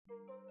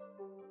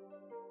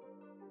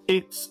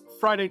It's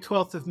Friday,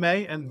 12th of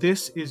May, and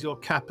this is your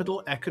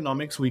Capital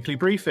Economics Weekly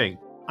Briefing.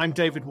 I'm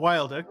David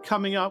Wilder.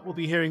 Coming up, we'll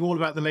be hearing all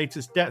about the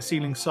latest debt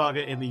ceiling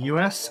saga in the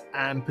US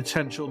and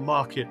potential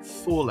market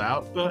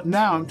fallout. But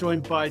now I'm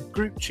joined by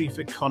Group Chief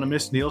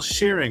Economist Neil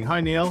Shearing.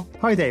 Hi, Neil.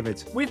 Hi,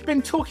 David. We've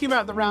been talking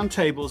about the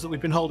roundtables that we've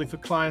been holding for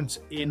clients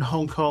in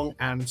Hong Kong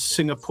and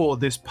Singapore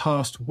this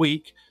past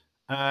week,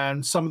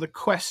 and some of the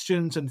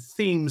questions and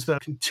themes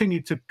that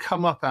continue to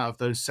come up out of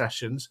those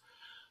sessions.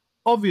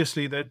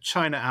 Obviously, the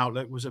China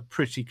outlook was a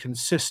pretty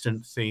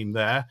consistent theme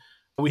there.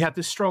 We had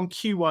this strong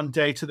Q1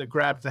 data that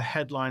grabbed the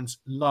headlines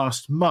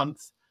last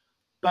month.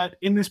 But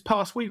in this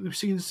past week, we've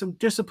seen some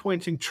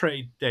disappointing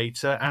trade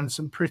data and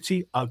some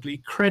pretty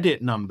ugly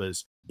credit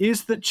numbers.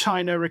 Is the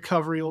China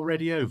recovery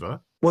already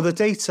over? Well, the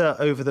data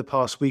over the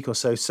past week or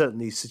so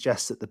certainly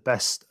suggests that the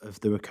best of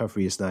the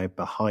recovery is now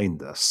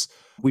behind us.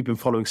 We've been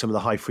following some of the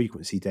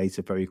high-frequency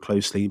data very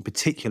closely, in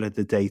particular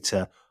the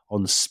data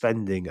on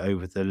spending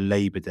over the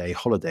Labour Day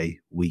holiday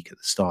week at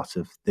the start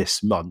of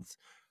this month.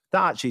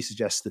 That actually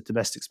suggests that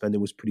domestic spending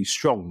was pretty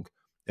strong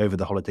over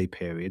the holiday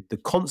period. The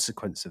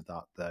consequence of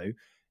that, though,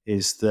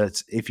 is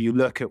that if you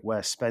look at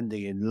where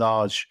spending in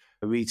large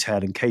retail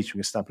and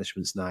catering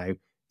establishments now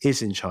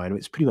is in China,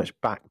 it's pretty much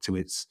back to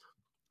its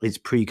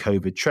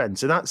pre-COVID trend.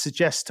 So that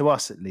suggests to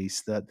us, at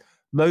least, that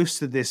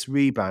most of this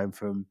rebound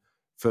from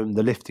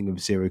the lifting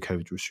of zero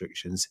COVID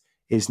restrictions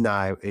is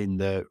now in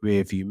the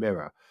rearview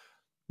mirror.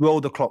 Roll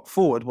the clock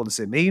forward, what does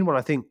it mean? Well,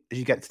 I think as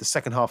you get to the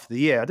second half of the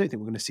year, I don't think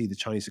we're going to see the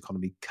Chinese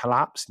economy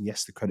collapse. And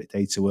yes, the credit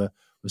data were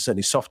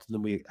certainly softer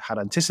than we had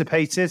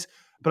anticipated,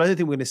 but I don't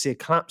think we're going to see a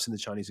collapse in the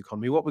Chinese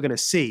economy. What we're going to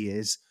see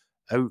is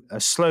a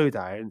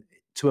slowdown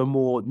to a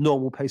more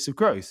normal pace of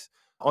growth.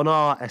 On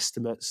our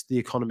estimates, the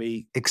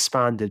economy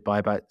expanded by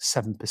about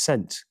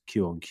 7%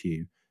 Q on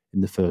Q in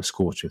the first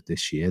quarter of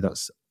this year.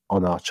 That's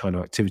on our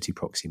China activity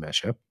proxy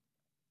measure.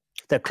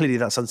 Clearly,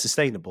 that's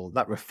unsustainable.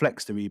 That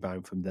reflects the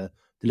rebound from the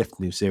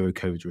lifting of zero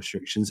COVID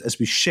restrictions. As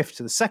we shift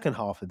to the second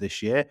half of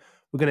this year,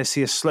 we're going to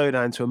see a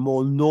slowdown to a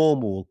more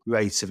normal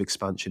rate of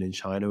expansion in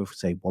China of,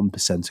 say,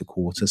 1% a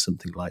quarter,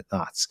 something like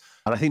that.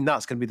 And I think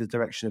that's going to be the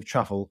direction of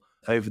travel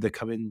over the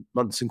coming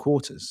months and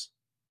quarters.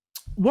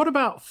 What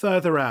about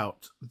further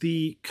out?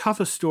 The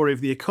cover story of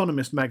The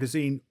Economist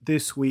magazine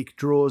this week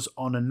draws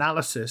on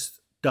analysis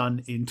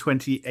done in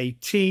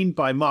 2018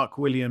 by Mark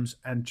Williams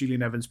and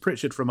Julian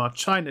Evans-Pritchard from our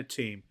China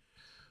team,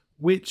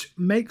 which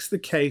makes the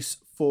case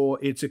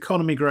for its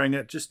economy growing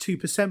at just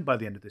 2% by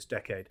the end of this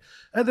decade.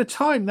 At the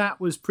time,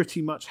 that was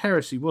pretty much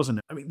heresy, wasn't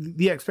it? I mean,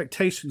 the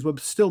expectations were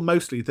still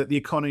mostly that the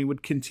economy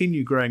would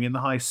continue growing in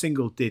the high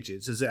single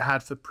digits as it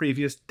had for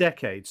previous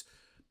decades.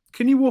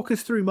 Can you walk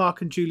us through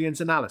Mark and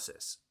Julian's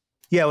analysis?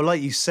 Yeah, well,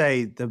 like you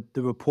say, the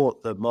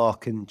report that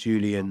Mark and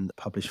Julian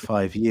published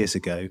 5 years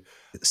ago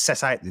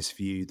set out this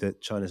view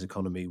that China's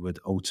economy would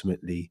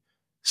ultimately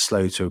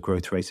slow to a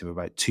growth rate of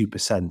about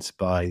 2%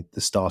 by the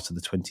start of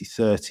the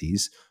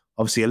 2030s.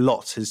 Obviously, a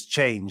lot has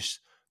changed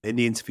in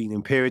the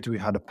intervening period. We've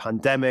had a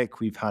pandemic,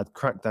 we've had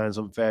crackdowns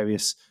on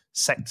various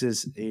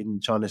sectors in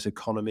China's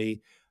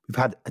economy. We've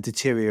had a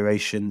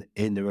deterioration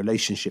in the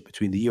relationship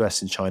between the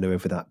US and China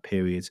over that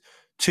period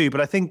too.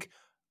 But I think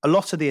a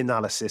lot of the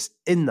analysis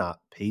in that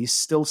piece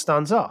still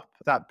stands up.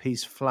 That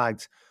piece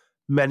flagged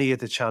many of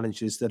the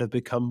challenges that have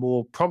become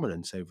more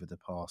prominent over the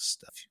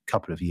past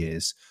couple of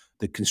years.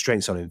 The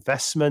constraints on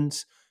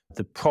investment,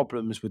 the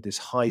problems with this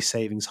high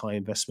savings, high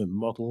investment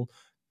model,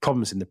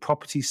 problems in the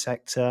property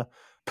sector,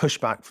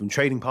 pushback from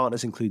trading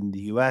partners, including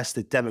the US,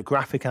 the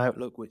demographic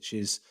outlook, which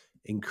is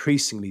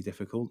increasingly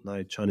difficult.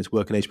 Now, China's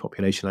working age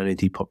population and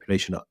indeed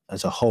population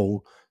as a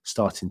whole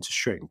starting to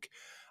shrink.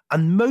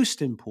 And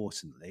most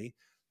importantly,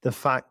 the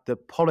fact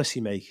that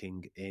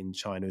policymaking in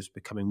China is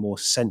becoming more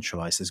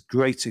centralized. There's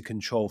greater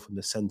control from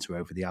the center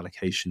over the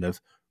allocation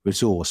of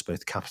resource,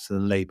 both capital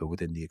and labor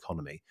within the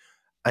economy.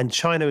 And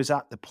China is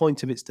at the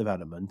point of its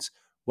development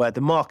where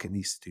the market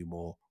needs to do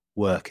more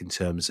work in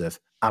terms of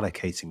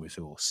allocating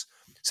resource.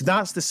 So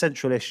that's the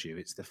central issue.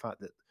 It's the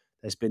fact that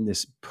there's been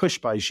this push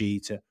by Xi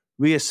to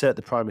reassert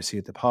the primacy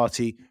of the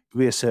party,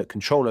 reassert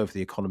control over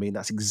the economy. And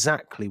that's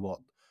exactly what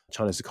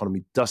China's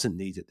economy doesn't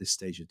need at this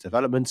stage of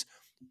development.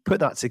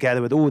 Put that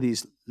together with all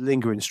these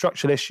lingering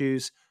structural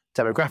issues,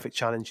 demographic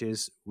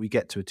challenges, we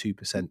get to a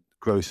 2%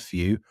 growth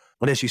view.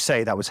 And as you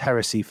say, that was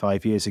heresy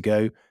 5 years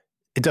ago.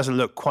 It doesn't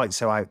look quite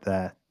so out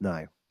there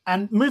now.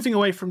 And moving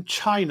away from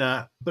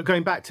China, but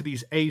going back to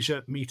these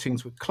Asia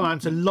meetings with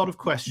clients, a lot of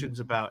questions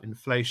about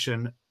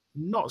inflation,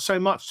 not so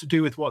much to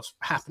do with what's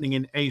happening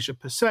in Asia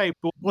per se,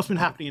 but what's been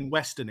happening in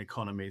Western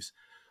economies.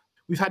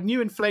 We've had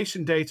new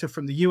inflation data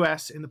from the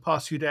US in the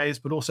past few days,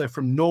 but also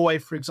from Norway,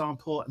 for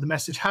example. The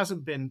message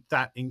hasn't been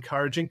that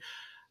encouraging.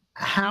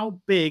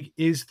 How big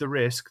is the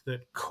risk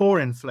that core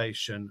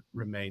inflation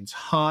remains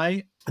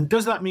high? And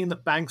does that mean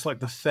that banks like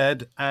the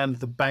Fed and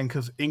the Bank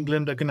of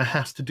England are going to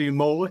have to do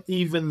more,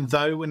 even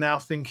though we're now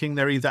thinking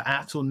they're either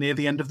at or near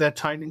the end of their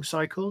tightening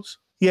cycles?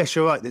 Yes,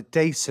 you're right. The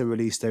data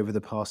released over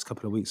the past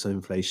couple of weeks on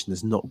inflation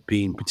has not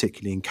been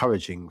particularly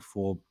encouraging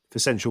for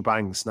central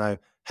banks. Now,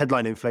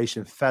 Headline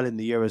inflation fell in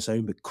the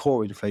Eurozone, but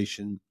core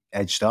inflation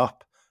edged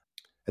up.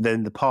 And then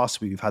in the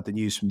past week, we've had the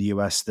news from the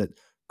US that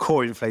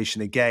core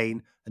inflation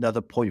again,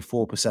 another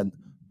 0.4%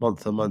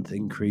 month-on-month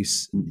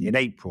increase in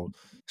April.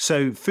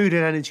 So food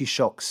and energy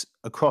shocks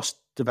across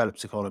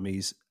developed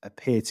economies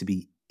appear to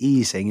be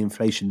easing.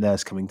 Inflation there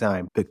is coming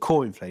down, but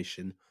core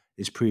inflation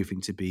is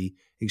proving to be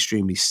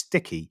extremely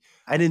sticky.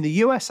 And in the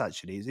US,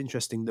 actually, it's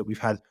interesting that we've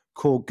had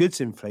core goods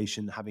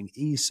inflation having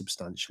eased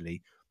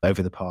substantially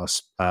over the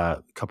past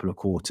couple of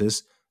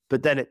quarters,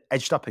 but then it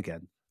edged up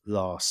again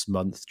last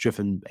month,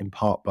 driven in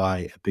part by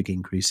a big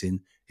increase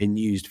in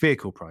used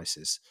vehicle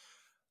prices.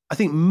 I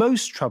think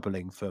most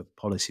troubling for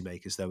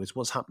policymakers, though, is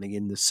what's happening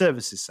in the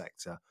services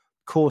sector.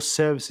 Core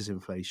services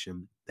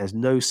inflation, there's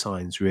no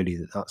signs really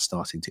that that's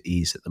starting to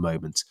ease at the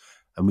moment.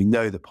 And we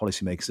know that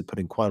policymakers are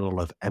putting quite a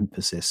lot of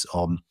emphasis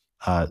on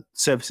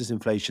services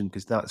inflation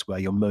because that's where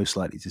you're most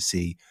likely to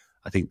see,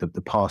 I think,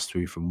 the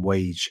pass-through from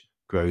wage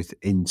growth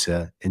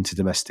into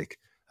domestic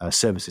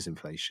services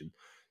inflation.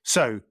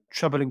 So,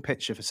 troubling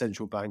picture for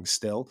central banks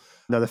still.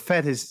 Now, the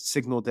Fed has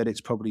signalled that it's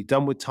probably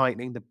done with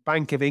tightening. The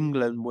Bank of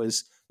England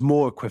was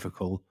more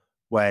equivocal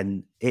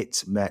when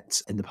it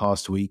met in the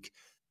past week.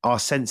 Our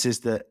sense is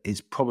that it's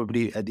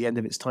probably at the end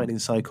of its tightening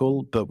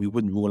cycle, but we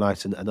wouldn't rule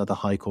out another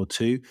hike or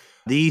two.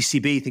 The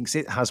ECB thinks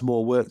it has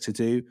more work to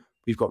do.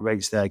 We've got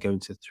rates there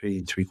going to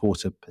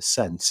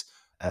 3.75%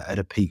 at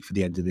a peak for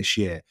the end of this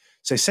year.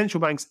 So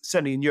central banks,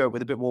 certainly in Europe,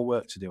 with a bit more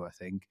work to do, I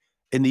think.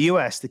 In the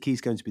US, the key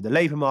is going to be the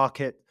labour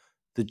market.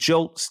 The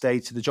JOLTS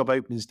data, the job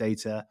openings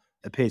data,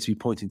 appear to be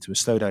pointing to a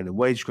slowdown in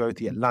wage growth.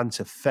 The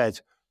Atlanta Fed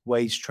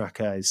wage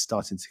tracker is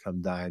starting to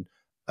come down.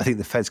 I think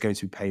the Fed's going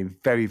to be paying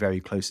very,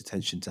 very close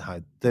attention to how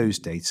those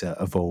data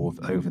evolve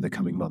over the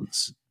coming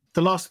months.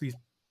 The last of these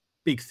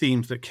big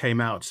themes that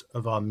came out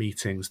of our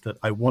meetings that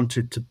I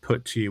wanted to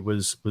put to you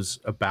was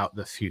about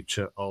the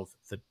future of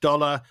the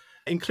dollar,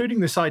 including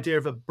this idea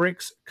of a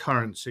BRICS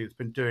currency that's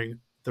been doing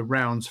the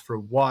rounds for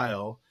a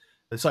while.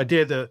 This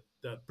idea that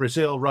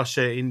Brazil,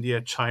 Russia,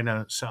 India,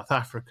 China, South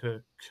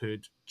Africa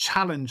could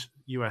challenge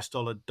US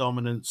dollar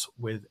dominance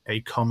with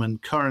a common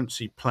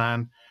currency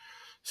plan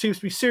seems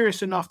to be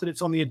serious enough that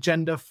it's on the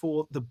agenda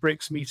for the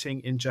BRICS meeting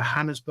in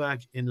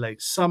Johannesburg in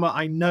late summer.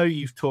 I know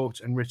you've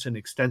talked and written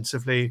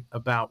extensively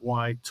about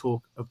why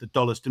talk of the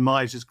dollar's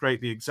demise is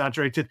greatly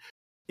exaggerated.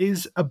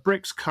 Is a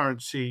BRICS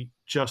currency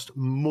just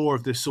more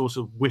of this sort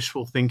of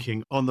wishful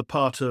thinking on the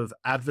part of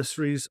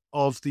adversaries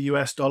of the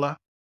US dollar?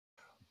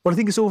 Well, I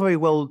think it's all very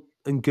well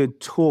and good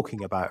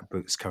talking about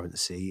BRICS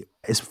currency.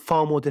 It's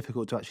far more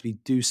difficult to actually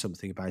do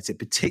something about it,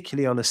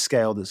 particularly on a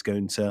scale that's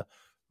going to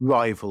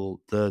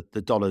rival the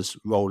dollar's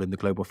role in the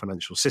global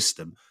financial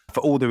system for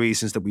all the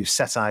reasons that we've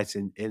set out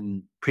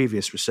in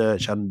previous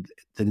research and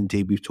that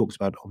indeed we've talked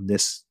about on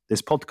this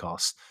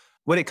podcast.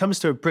 When it comes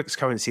to a BRICS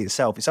currency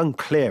itself, it's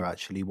unclear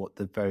actually what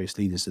the various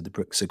leaders of the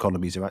BRICS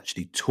economies are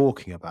actually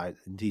talking about,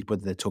 indeed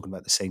whether they're talking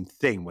about the same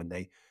thing when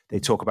they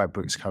talk about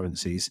BRICS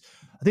currencies.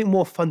 I think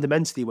more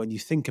fundamentally, when you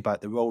think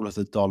about the role of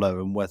the dollar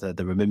and whether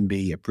the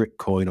renminbi, a BRIC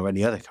coin or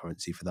any other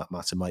currency for that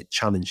matter might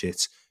challenge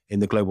it in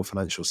the global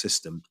financial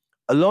system,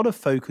 a lot of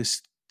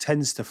focus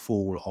tends to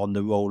fall on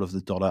the role of the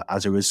dollar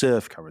as a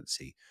reserve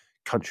currency,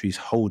 countries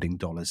holding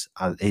dollars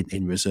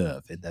in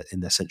reserve, in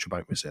their central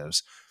bank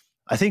reserves.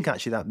 I think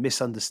actually that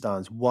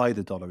misunderstands why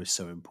the dollar is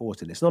so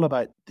important. It's not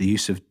about the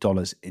use of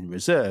dollars in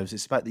reserves,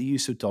 it's about the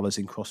use of dollars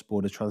in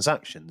cross-border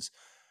transactions.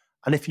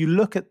 And if you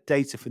look at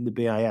data from the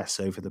BIS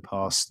over the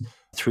past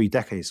 3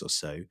 decades or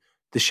so,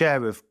 the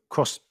share of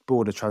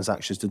cross-border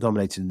transactions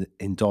denominated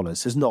in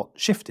dollars has not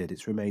shifted.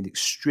 It's remained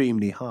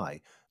extremely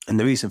high. And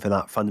the reason for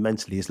that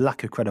fundamentally is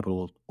lack of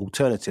credible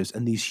alternatives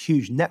and these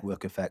huge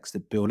network effects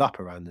that build up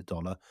around the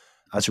dollar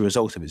as a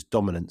result of its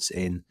dominance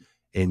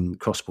in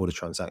cross-border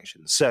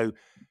transactions. So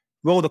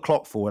roll the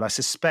clock forward. I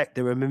suspect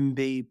the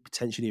renminbi,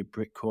 potentially a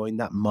BRIC coin,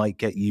 that might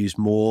get used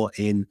more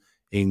in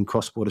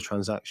cross-border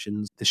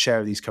transactions. The share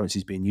of these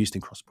currencies being used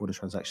in cross-border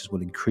transactions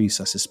will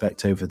increase, I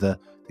suspect, over the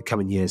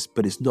coming years,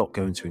 but it's not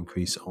going to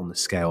increase on the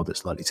scale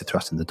that's likely to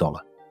threaten the dollar.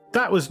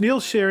 That was Neil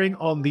Shearing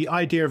on the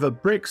idea of a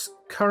BRICS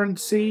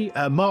currency.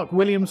 Mark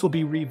Williams will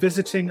be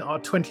revisiting our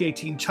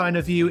 2018 China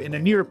view in a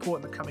new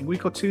report in the coming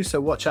week or two, so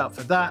watch out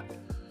for that.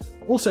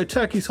 Also,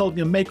 Turkey's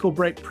holding a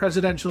make-or-break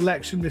presidential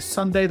election this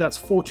Sunday. That's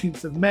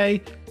 14th of May.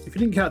 If you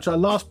didn't catch our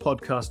last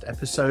podcast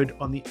episode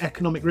on the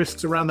economic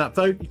risks around that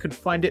vote, you can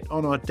find it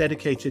on our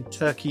dedicated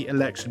Turkey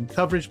election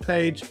coverage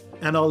page,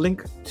 and I'll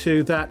link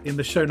to that in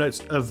the show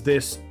notes of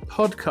this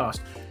podcast.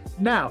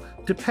 Now,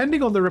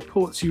 depending on the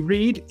reports you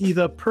read,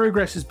 either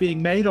progress is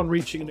being made on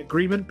reaching an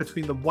agreement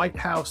between the White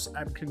House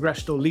and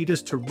congressional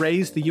leaders to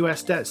raise the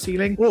US debt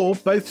ceiling, or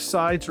both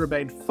sides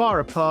remain far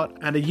apart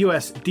and a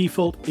US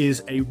default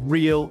is a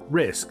real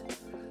risk.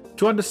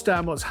 To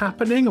understand what's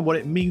happening and what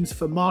it means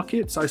for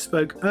markets, I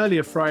spoke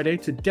earlier Friday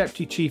to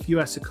Deputy Chief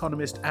US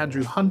Economist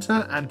Andrew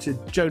Hunter and to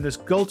Jonas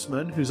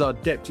Goltzman, who's our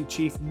Deputy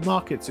Chief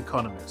Markets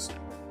Economist.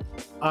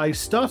 I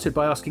started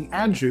by asking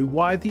Andrew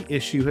why the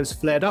issue has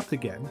flared up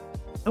again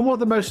and what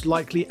the most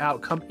likely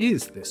outcome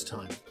is this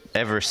time.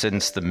 ever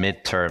since the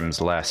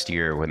midterms last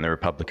year, when the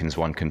Republicans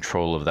won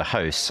control of the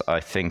House, I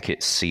think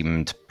it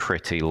seemed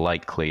pretty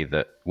likely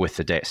that with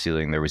the debt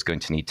ceiling, there was going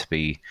to need to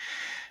be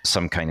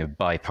some kind of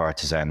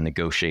bipartisan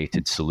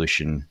negotiated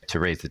solution to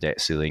raise the debt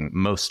ceiling,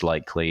 most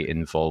likely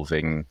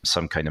involving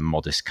some kind of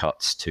modest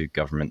cuts to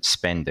government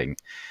spending.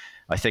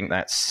 I think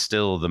that's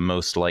still the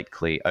most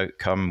likely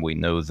outcome. We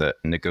know that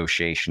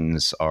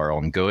negotiations are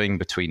ongoing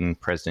between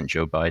President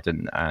Joe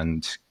Biden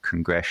and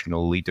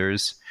congressional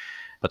leaders.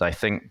 But I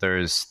think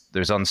there's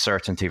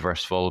uncertainty,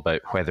 first of all,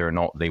 about whether or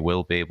not they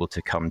will be able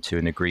to come to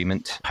an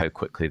agreement, how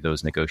quickly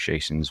those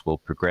negotiations will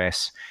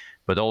progress,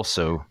 but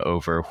also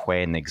over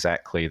when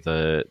exactly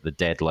the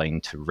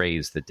deadline to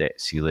raise the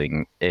debt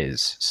ceiling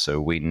is.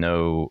 So we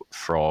know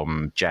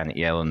from Janet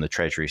Yellen, the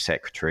Treasury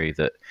Secretary,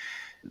 that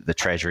the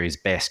Treasury's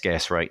best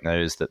guess right now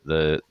is that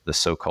the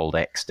so-called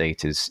X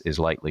date is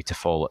likely to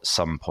fall at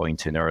some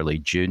point in early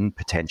June,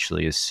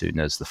 potentially as soon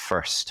as the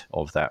 1st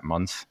of that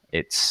month.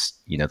 It's,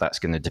 that's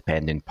going to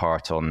depend in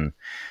part on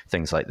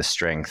things like the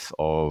strength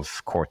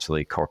of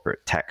quarterly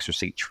corporate tax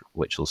receipts,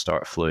 which will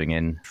start flowing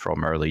in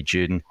from early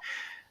June.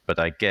 But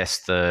I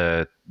guess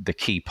the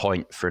key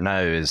point for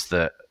now is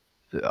that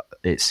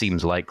it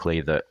seems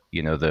likely that,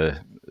 the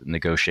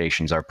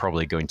negotiations are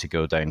probably going to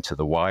go down to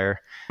the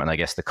wire. And I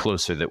guess the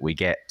closer that we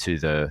get to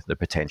the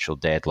potential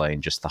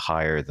deadline, just the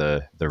higher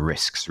the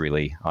risks,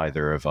 really,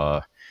 either of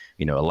a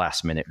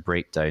last minute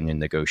breakdown in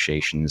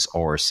negotiations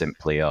or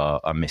simply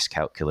a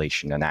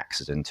miscalculation, an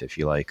accident, if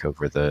you like,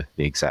 over the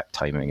exact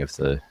timing of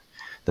the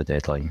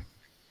deadline.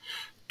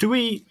 Do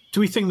we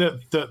think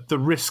that the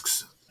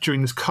risks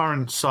during this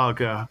current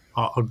saga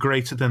are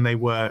greater than they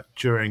were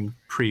during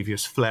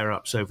previous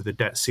flare-ups over the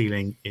debt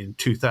ceiling in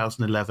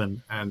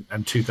 2011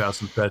 and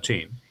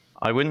 2013?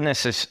 I wouldn't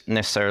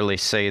necessarily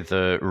say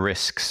the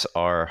risks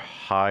are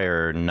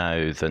higher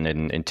now than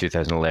in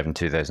 2011,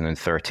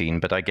 2013,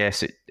 but I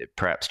guess it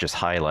perhaps just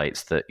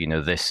highlights that,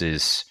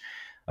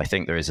 I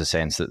think there is a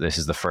sense that this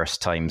is the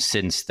first time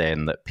since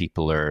then that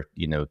people are,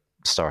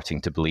 starting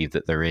to believe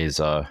that there is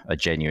a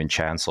genuine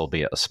chance,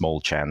 albeit a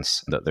small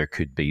chance, that there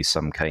could be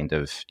some kind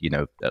of,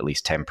 at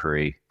least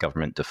temporary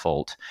government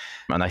default.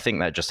 And I think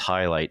that just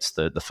highlights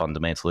the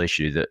fundamental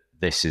issue that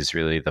this is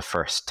really the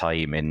first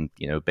time in,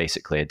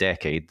 basically a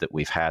decade that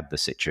we've had the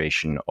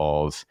situation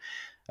of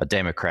a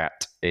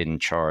Democrat in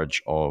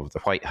charge of the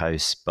White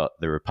House, but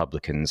the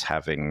Republicans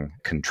having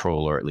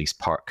control, or at least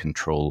part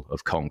control,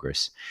 of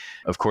Congress.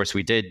 Of course,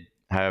 we did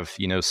have,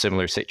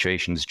 similar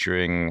situations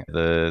during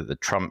the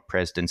Trump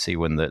presidency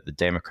when the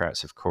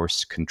Democrats, of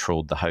course,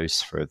 controlled the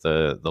House for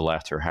the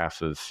latter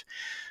half of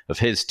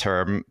his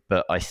term.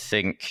 But I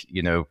think,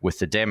 with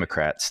the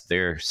Democrats,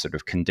 their sort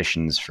of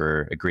conditions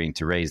for agreeing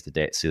to raise the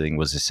debt ceiling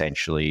was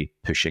essentially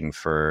pushing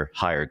for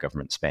higher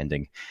government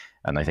spending.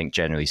 And I think,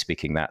 generally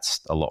speaking,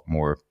 that's a lot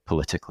more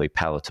politically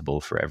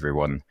palatable for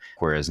everyone.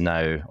 Whereas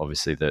now,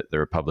 obviously, the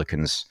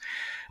Republicans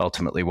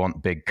ultimately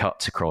want big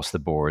cuts across the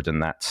board,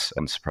 and that's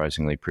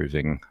unsurprisingly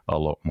proving a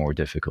lot more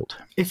difficult.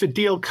 If a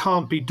deal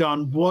can't be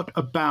done, what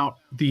about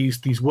these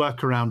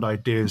workaround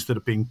ideas that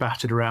are being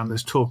battered around?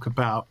 There's talk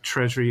about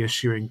Treasury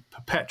issuing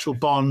perpetual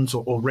bonds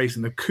or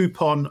raising the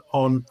coupon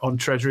on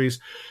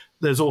Treasuries.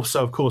 There's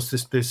also, of course,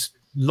 this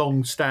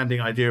long-standing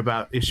idea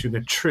about issuing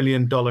 $1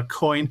 trillion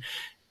coin.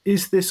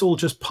 Is this all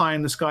just pie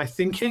in the sky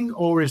thinking,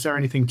 or is there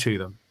anything to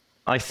them?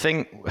 I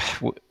think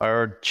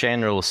our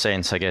general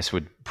sense, I guess,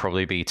 would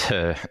probably be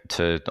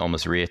to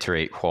almost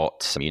reiterate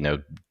what,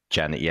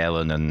 Janet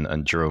Yellen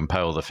and Jerome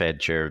Powell, the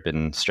Fed chair, have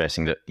been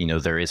stressing, that,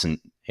 there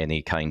isn't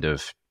any kind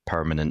of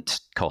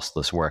permanent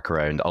costless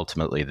workaround.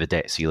 Ultimately, the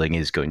debt ceiling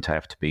is going to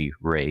have to be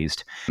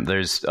raised.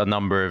 There's a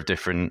number of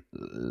different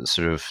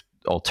sort of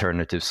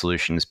alternative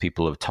solutions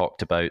people have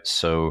talked about.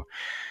 So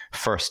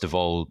first of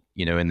all,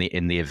 in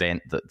the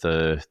event that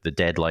the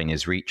deadline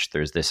is reached,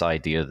 there's this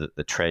idea that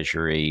the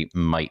Treasury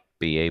might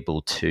be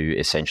able to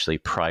essentially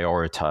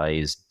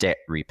prioritize debt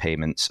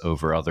repayments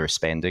over other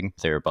spending,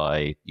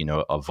 thereby,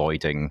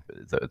 avoiding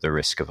the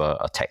risk of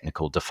a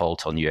technical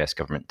default on US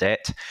government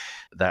debt.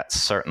 That's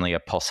certainly a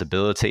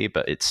possibility,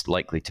 but it's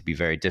likely to be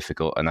very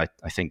difficult. And I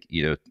think,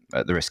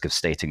 at the risk of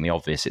stating the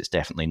obvious, it's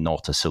definitely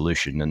not a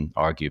solution, and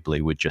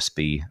arguably would just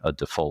be a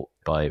default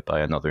by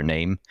another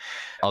name.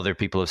 Other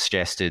people have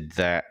suggested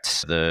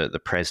that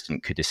the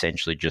president could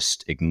essentially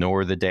just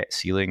ignore the debt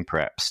ceiling,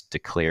 perhaps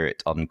declare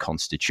it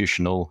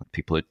unconstitutional.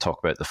 People would talk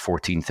about the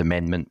 14th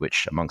Amendment,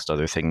 which, amongst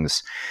other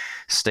things,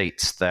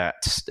 states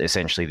that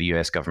essentially the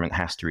US government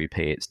has to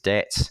repay its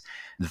debts.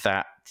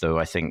 That, though,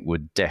 I think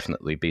would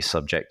definitely be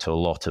subject to a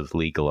lot of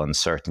legal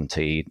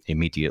uncertainty,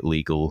 immediate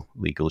legal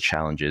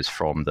challenges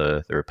from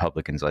the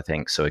Republicans, I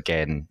think. So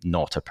again,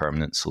 not a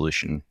permanent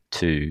solution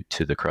to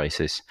the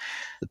crisis.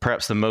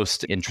 Perhaps the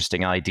most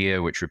interesting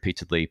idea, which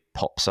repeatedly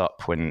pops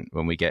up when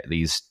we get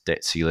these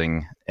debt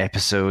ceiling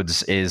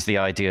episodes, is the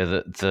idea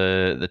that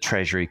the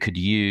Treasury could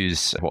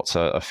use what's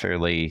a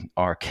fairly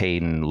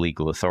arcane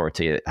legal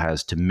authority it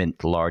has to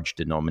mint large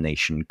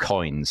denomination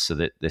coins. So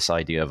that this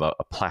idea of a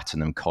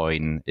platinum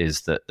coin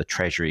is that the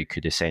Treasury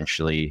could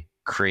essentially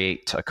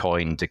create a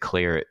coin,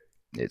 declare it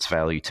its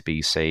value to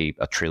be, say,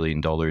 $1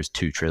 trillion,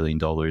 $2 trillion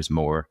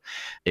more,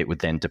 it would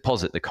then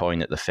deposit the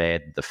coin at the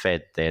Fed. The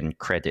Fed then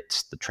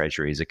credits the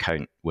Treasury's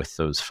account with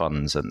those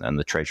funds, and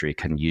the Treasury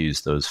can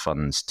use those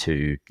funds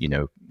to,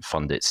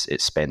 fund its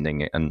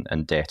spending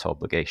and debt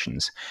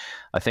obligations.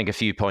 I think a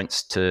few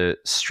points to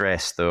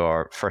stress, though,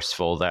 are, first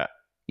of all, that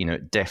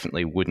it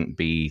definitely wouldn't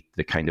be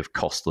the kind of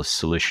costless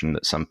solution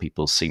that some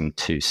people seem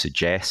to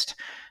suggest.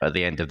 At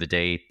the end of the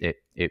day,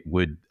 it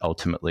would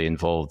ultimately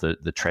involve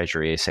the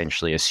Treasury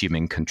essentially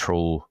assuming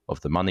control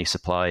of the money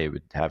supply. It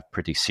would have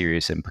pretty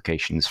serious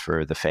implications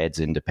for the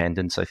Fed's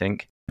independence, I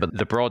think. But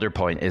the broader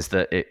point is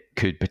that it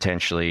could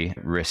potentially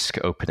risk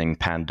opening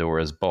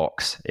Pandora's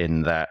box,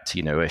 in that,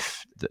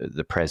 if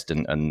the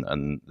president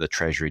and the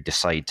Treasury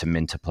decide to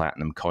mint a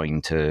platinum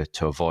coin to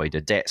avoid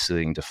a debt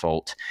ceiling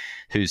default,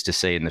 who's to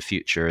say in the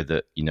future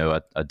that,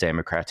 a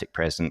Democratic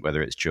president,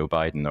 whether it's Joe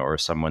Biden or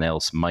someone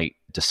else, might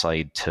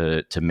decide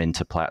to mint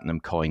a platinum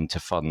coin to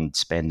fund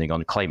spending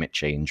on climate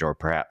change, or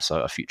perhaps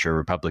a future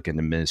Republican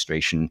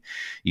administration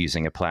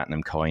using a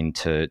platinum coin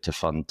to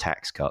fund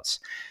tax cuts.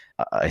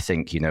 I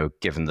think,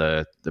 given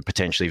the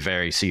potentially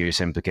very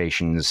serious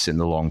implications in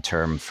the long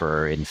term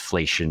for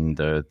inflation,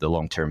 the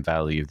long-term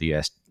value of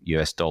the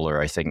US dollar,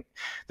 I think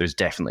there's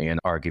definitely an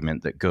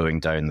argument that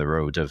going down the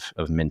road of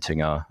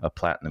minting a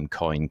platinum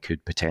coin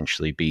could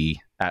potentially be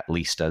at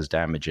least as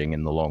damaging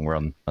in the long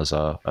run as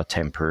a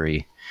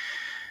temporary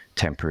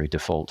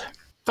default.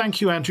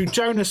 Thank you, Andrew.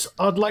 Jonas,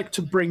 I'd like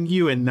to bring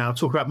you in now,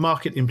 talk about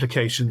market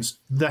implications.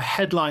 The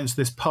headlines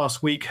this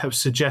past week have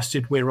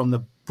suggested we're on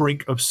the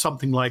brink of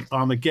something like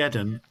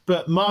Armageddon,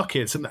 but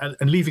markets,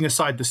 and leaving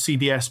aside the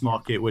CDS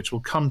market, which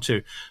we'll come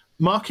to,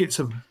 markets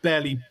have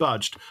barely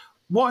budged.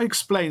 What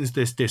explains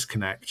this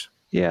disconnect?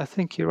 Yeah, I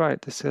think you're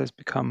right. This has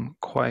become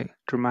quite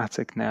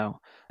dramatic now,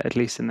 at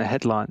least in the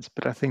headlines,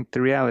 but I think the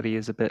reality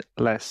is a bit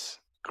less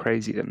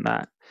crazy than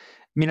that.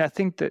 I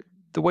think that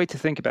the way to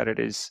think about it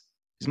is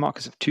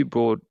markets have two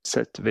broad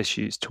sets of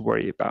issues to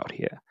worry about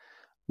here.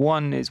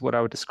 One is what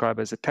I would describe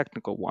as a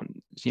technical one.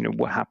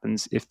 What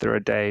happens if there are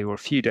a day or a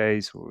few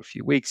days or a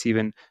few weeks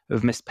even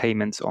of missed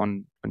payments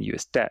on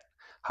US debt?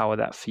 How will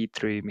that feed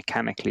through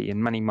mechanically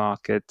in money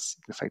markets,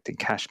 affecting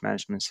cash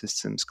management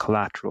systems,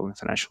 collateral in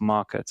financial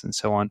markets, and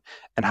so on?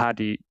 And how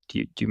do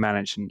you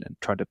manage and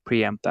try to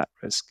preempt that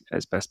risk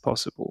as best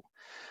possible?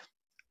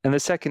 And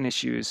the second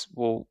issue is,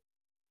 well,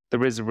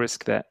 there is a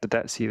risk that the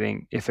debt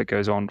ceiling, if it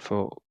goes on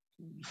for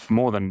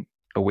more than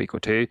a week or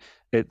two,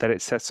 that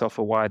it sets off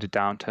a wider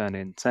downturn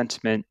in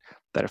sentiment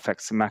that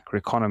affects the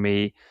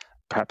macroeconomy,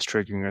 perhaps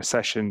triggering a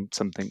recession,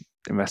 something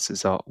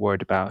investors are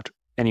worried about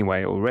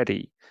anyway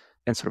already.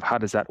 And sort of how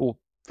does that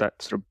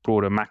sort of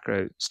broader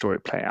macro story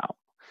play out?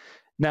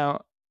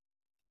 Now,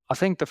 I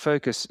think the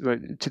focus,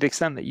 to the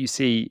extent that you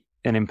see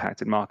an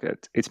impacted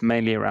market, it's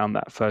mainly around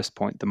that first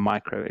point, the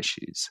micro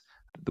issues,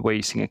 the way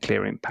you're seeing a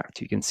clear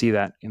impact. You can see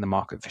that in the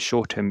market for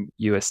short-term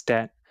US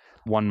debt.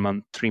 1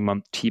 month, 3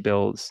 month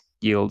T-bills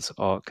yields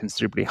are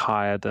considerably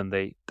higher than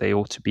they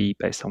ought to be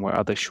based on where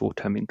other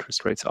short-term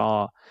interest rates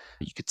are.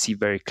 You could see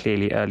very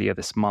clearly earlier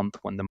this month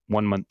when the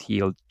 1 month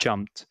yield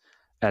jumped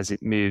as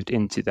it moved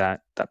into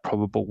that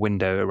probable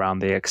window around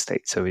the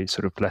ex-date. So it's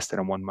sort of less than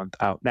a 1 month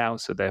out now.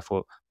 So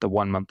therefore, the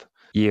 1 month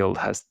yield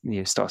has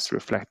starts to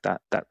reflect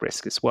that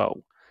risk as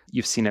well.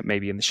 You've seen it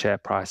maybe in the share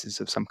prices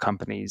of some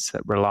companies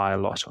that rely a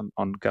lot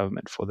on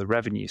government for the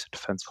revenues of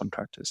defense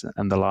contractors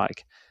and the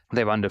like.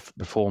 They've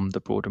underperformed the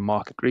broader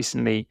market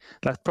recently.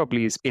 That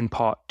probably is in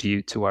part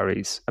due to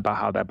worries about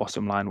how their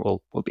bottom line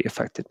will be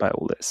affected by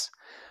all this.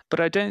 But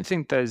I don't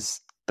think there's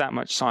that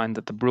much sign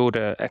that the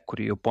broader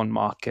equity or bond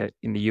market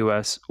in the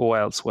US or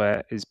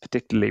elsewhere is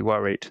particularly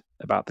worried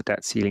about the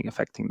debt ceiling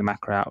affecting the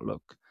macro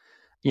outlook.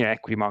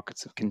 Equity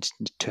markets have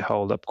continued to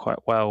hold up quite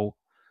well.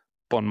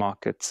 Bond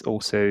markets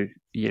also,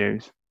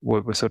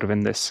 we're sort of in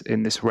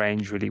this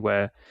range really,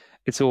 where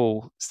it's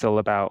all still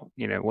about,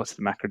 what's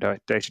the macro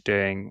data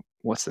doing?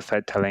 What's the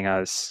Fed telling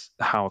us?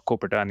 How are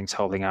corporate earnings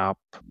holding up?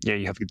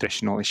 You have the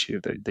additional issue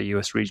of the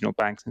US regional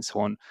banks and so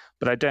on.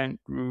 But I don't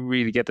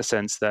really get the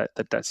sense that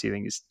the debt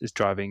ceiling is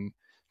driving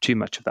too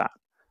much of that.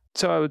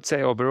 So I would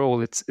say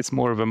overall, it's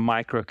more of a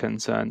micro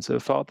concern so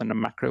far than a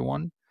macro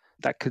one.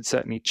 That could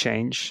certainly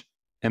change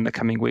in the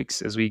coming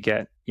weeks as we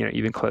get,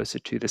 even closer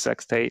to this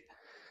ex-date.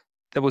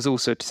 There was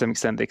also, to some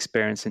extent, the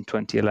experience in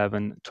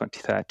 2011,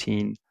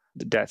 2013.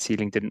 The debt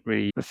ceiling didn't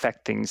really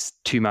affect things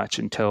too much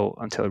until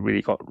it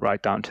really got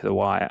right down to the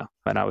wire.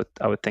 And I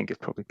would think it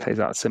probably plays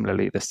out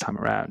similarly this time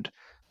around.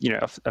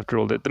 After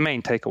all, the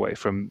main takeaway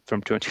from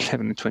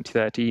 2011 and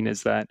 2013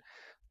 is that,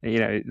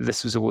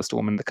 this was all a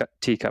storm in the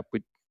teacup.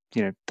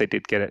 They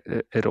did get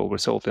it all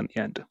resolved in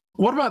the end.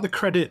 What about the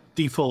credit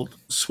default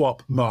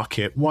swap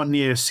market? 1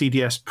 year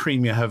CDS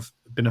premia have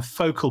been a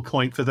focal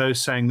point for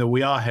those saying that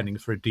we are heading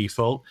for a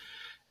default.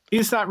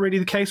 Is that really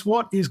the case?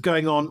 What is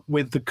going on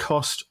with the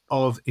cost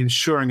of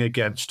insuring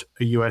against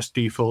a US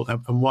default,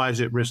 and why has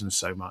it risen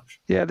so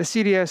much? Yeah, the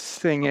CDS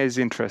thing is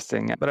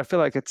interesting, but I feel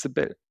like it's a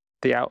bit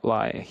the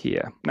outlier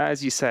here. Now,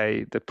 as you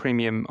say, the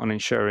premium on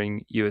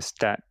insuring US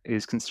debt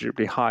is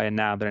considerably higher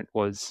now than it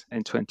was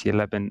in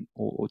 2011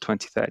 or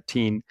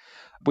 2013,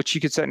 which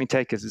you could certainly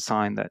take as a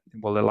sign that,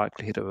 well, the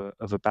likelihood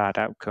of a bad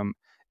outcome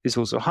is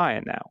also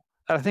higher now.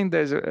 And I think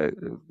there's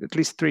at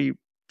least three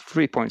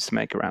points to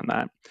make around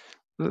that.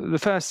 The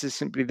first is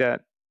simply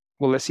that,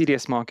 well, the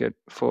CDS market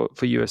for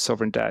US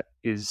sovereign debt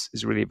is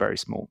really very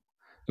small.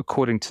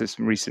 According to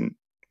some recent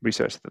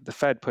research that the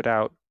Fed put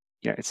out,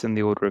 it's in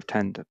the order of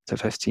 10 to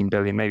 15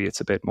 billion. Maybe it's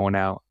a bit more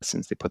now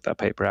since they put that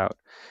paper out.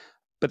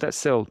 But that's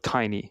still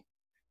tiny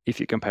if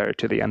you compare it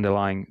to the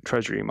underlying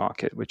treasury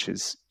market, which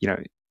is,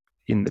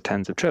 in the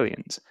tens of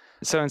trillions.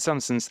 So in some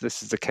sense,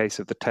 this is a case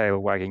of the tail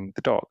wagging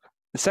the dog.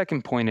 The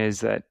second point is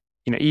that,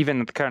 even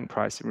at the current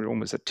price, we're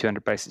almost at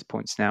 200 basis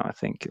points now, I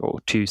think, or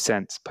 2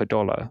 cents per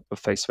dollar of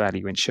face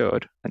value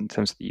insured in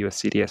terms of the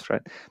US CDS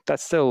rate.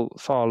 That's still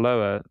far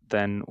lower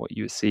than what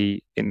you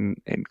see in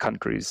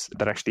countries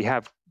that actually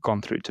have gone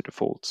through to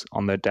defaults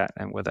on their debt,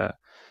 and whether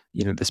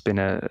there's been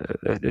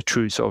a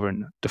true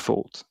sovereign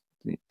default.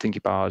 Think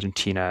about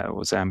Argentina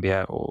or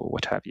Zambia or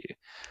what have you.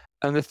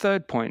 And the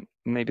third point,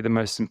 maybe the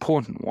most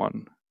important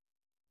one,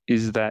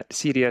 is that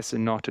CDS are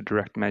not a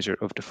direct measure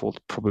of default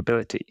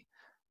probability.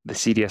 The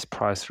CDS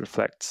price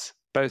reflects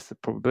both the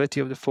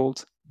probability of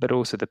default, but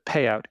also the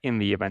payout in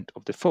the event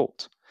of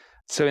default.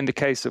 So in the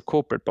case of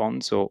corporate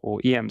bonds or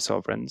EM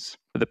sovereigns,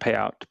 the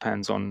payout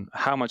depends on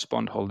how much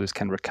bondholders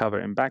can recover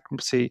in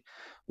bankruptcy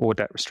or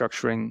debt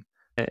restructuring,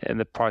 and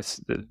the price,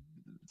 the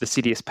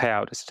CDS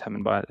payout is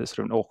determined by the sort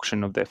of an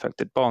auction of the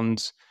affected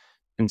bonds,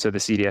 and so the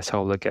CDS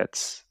holder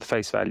gets the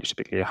face value,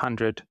 typically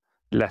 100,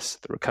 less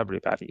the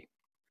recovery value.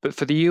 But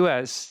for the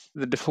US,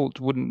 the default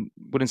would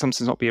in some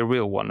sense not be a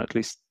real one. At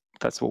least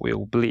that's what we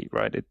all believe,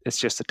 right? It's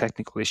just a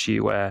technical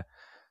issue where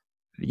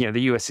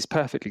the US is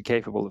perfectly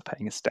capable of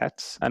paying its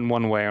debts, and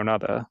one way or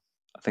another,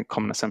 I think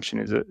common assumption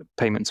is that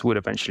payments would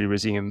eventually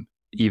resume,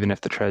 even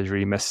if the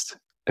Treasury missed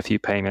a few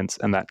payments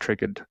and that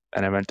triggered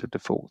an event of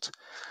default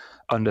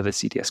under the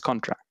CDS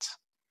contracts.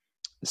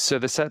 So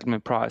the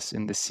settlement price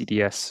in the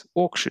CDS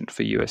auction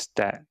for US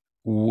debt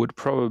would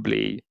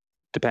probably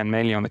depend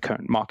mainly on the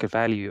current market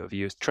value of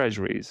US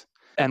Treasuries.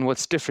 And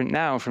what's different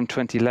now from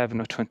 2011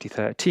 or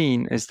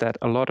 2013 is that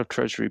a lot of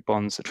Treasury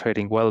bonds are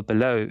trading well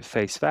below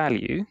face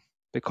value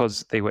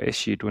because they were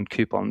issued when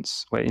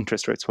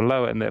interest rates were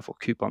lower, and therefore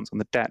coupons on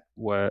the debt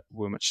were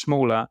much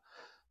smaller.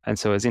 And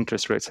so as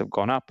interest rates have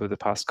gone up over the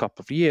past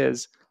couple of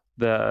years,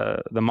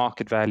 the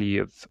market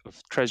value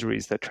of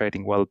Treasuries, they're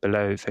trading well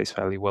below face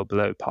value, well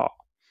below par.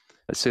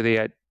 So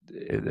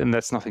and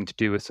that's nothing to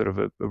do with sort of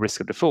a risk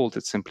of default.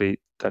 It's simply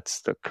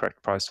that's the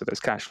correct price for those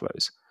cash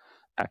flows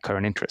at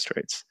current interest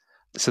rates.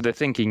 So the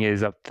thinking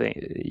is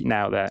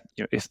now that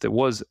if there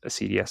was a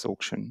CDS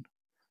auction,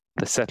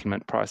 the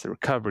settlement price, the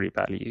recovery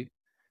value,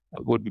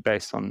 would be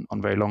based on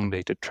very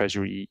long-dated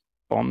Treasury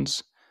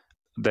bonds.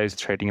 Those are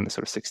trading in the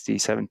sort of 60,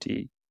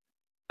 70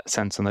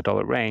 cents on the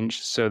dollar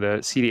range. So the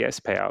CDS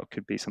payout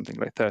could be something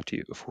like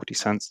 30 or 40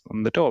 cents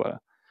on the dollar,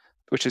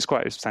 which is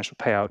quite a substantial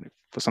payout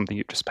for something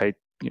you just paid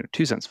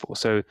 2 cents for.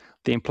 So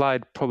the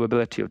implied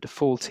probability of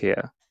default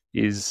here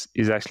is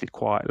actually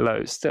quite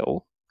low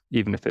still,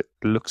 even if it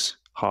looks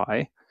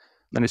high,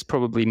 and it's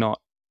probably not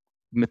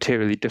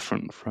materially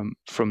different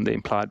from the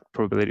implied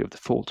probability of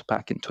default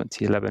back in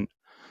 2011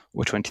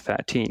 or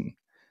 2013.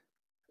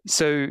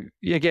 So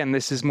again,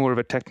 this is more of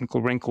a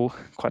technical wrinkle,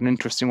 quite an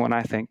interesting one,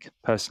 I think,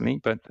 personally,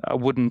 but I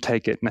wouldn't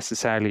take it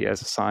necessarily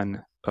as a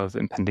sign of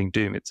impending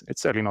doom. It's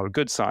certainly not a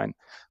good sign,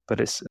 but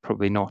it's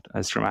probably not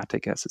as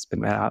dramatic as it's been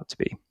made out to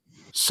be.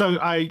 So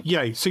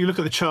so you look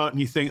at the chart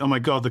and you think, oh my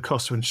God, the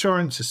cost of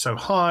insurance is so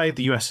high.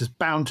 The US is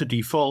bound to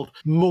default.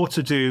 More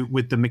to do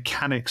with the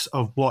mechanics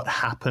of what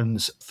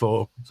happens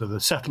for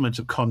the settlement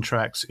of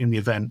contracts in the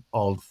event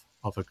of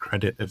a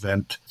credit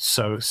event.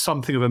 So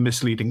something of a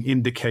misleading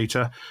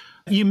indicator.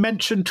 You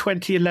mentioned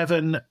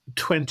 2011,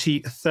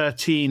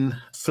 2013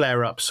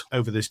 flare-ups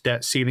over this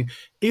debt ceiling.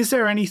 Is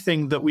there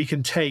anything that we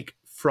can take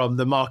from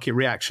the market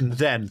reaction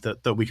then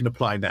that we can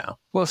apply now?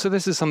 Well, so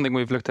this is something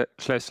we've looked at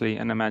closely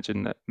and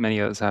imagine that many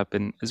others have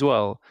been as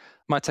well.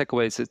 My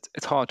takeaway is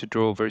it's hard to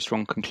draw very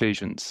strong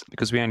conclusions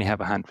because we only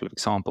have a handful of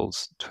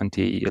examples,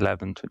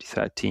 2011,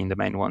 2013, the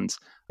main ones.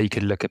 You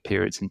could look at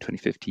periods in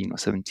 2015 or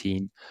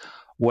 17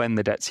 when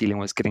the debt ceiling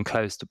was getting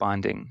close to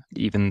binding,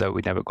 even though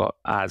we never got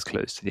as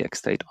close to the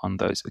ex-state on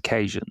those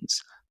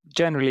occasions.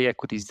 Generally,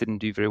 equities didn't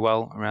do very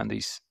well around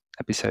these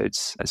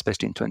episodes,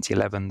 especially in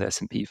 2011. The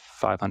S&P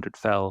 500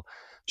 fell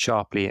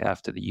sharply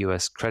after the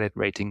US credit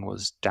rating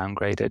was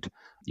downgraded,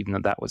 even though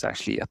that was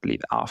actually, I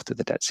believe, after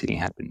the debt ceiling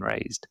had been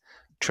raised.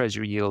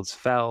 Treasury yields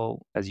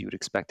fell, as you would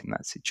expect in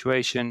that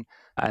situation,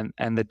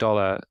 and the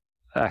dollar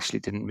actually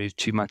didn't move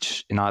too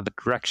much in either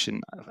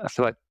direction. I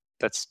feel like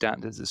that's down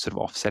to the sort of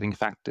offsetting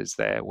factors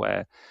there,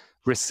 where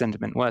risk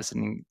sentiment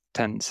worsening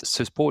tends to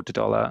support the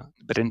dollar,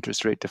 but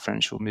interest rate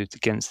differential moved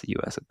against the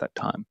US at that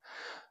time.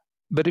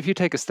 But if you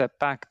take a step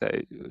back, though,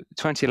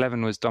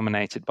 2011 was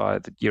dominated by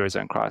the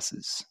Eurozone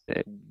crisis,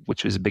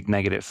 which was a big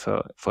negative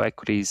for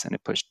equities, and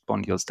it pushed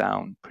bond yields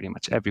down pretty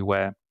much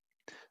everywhere.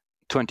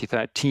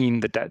 2013,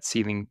 the debt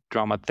ceiling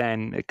drama,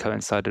 then it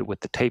coincided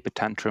with the taper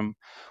tantrum,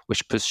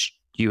 which pushed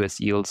US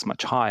yields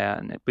much higher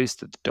and it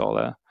boosted the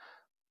dollar.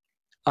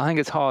 I think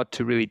it's hard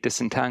to really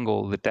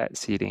disentangle the debt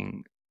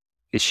ceiling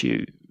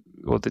issue,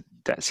 or the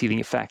debt ceiling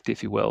effect,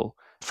 if you will,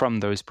 from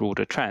those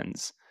broader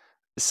trends.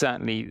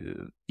 Certainly,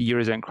 the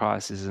Eurozone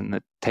crisis and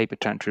the taper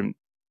tantrum,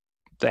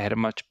 they had a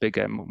much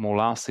bigger, more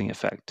lasting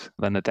effect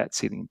than the debt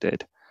ceiling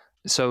did.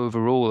 So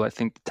overall, I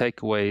think the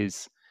takeaway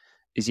is,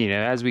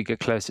 as we get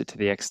closer to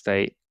the X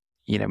date,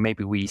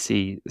 maybe we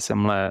see a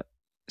similar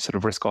sort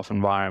of risk-off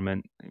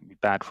environment. It'd be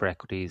bad for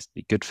equities,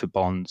 be good for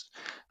bonds,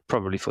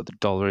 probably for the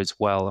dollar as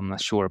well. I'm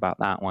not sure about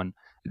that one.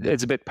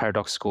 It's a bit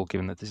paradoxical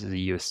given that this is a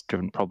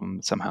US-driven problem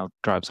that somehow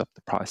drives up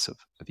the price of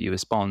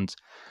US bonds.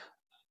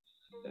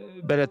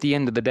 But at the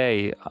end of the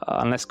day,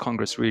 unless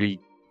Congress really,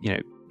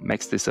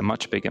 makes this a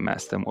much bigger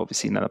mess than what we've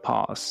seen in the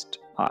past,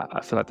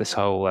 I feel like this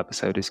whole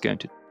episode is going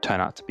to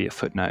turn out to be a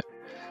footnote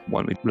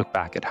when we look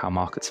back at how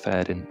markets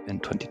fared in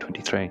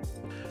 2023.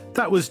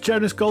 That was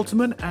Jonas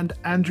Golterman and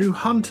Andrew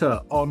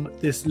Hunter on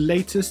this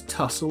latest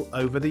tussle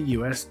over the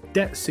US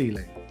debt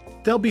ceiling.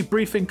 They'll be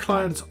briefing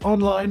clients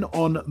online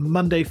on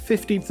Monday,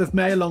 15th of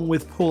May, along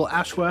with Paul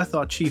Ashworth,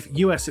 our chief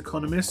US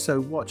economist,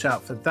 so watch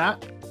out for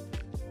that.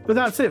 But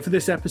that's it for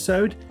this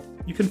episode.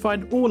 You can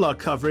find all our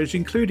coverage,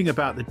 including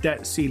about the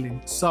debt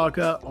ceiling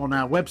saga, on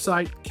our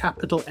website,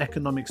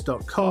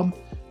 capitaleconomics.com.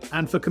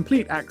 And for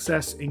complete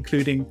access,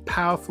 including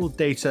powerful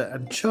data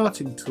and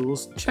charting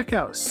tools, check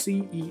out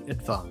CE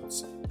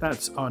Advance.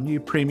 That's our new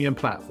premium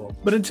platform.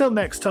 But until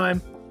next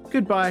time,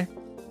 goodbye.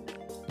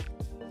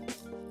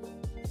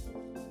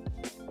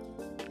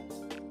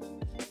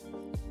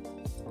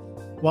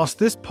 Whilst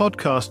this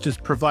podcast is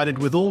provided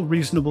with all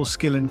reasonable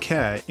skill and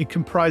care, it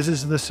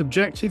comprises the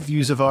subjective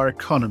views of our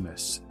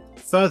economists.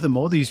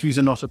 Furthermore, these views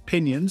are not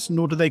opinions,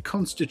 nor do they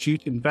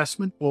constitute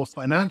investment or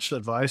financial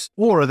advice,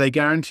 or are they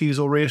guarantees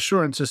or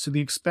reassurances to the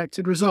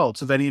expected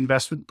results of any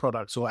investment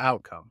products or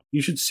outcome.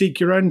 You should seek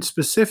your own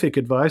specific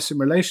advice in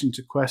relation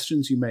to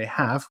questions you may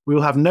have. We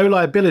will have no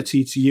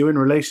liability to you in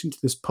relation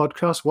to this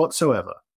podcast whatsoever.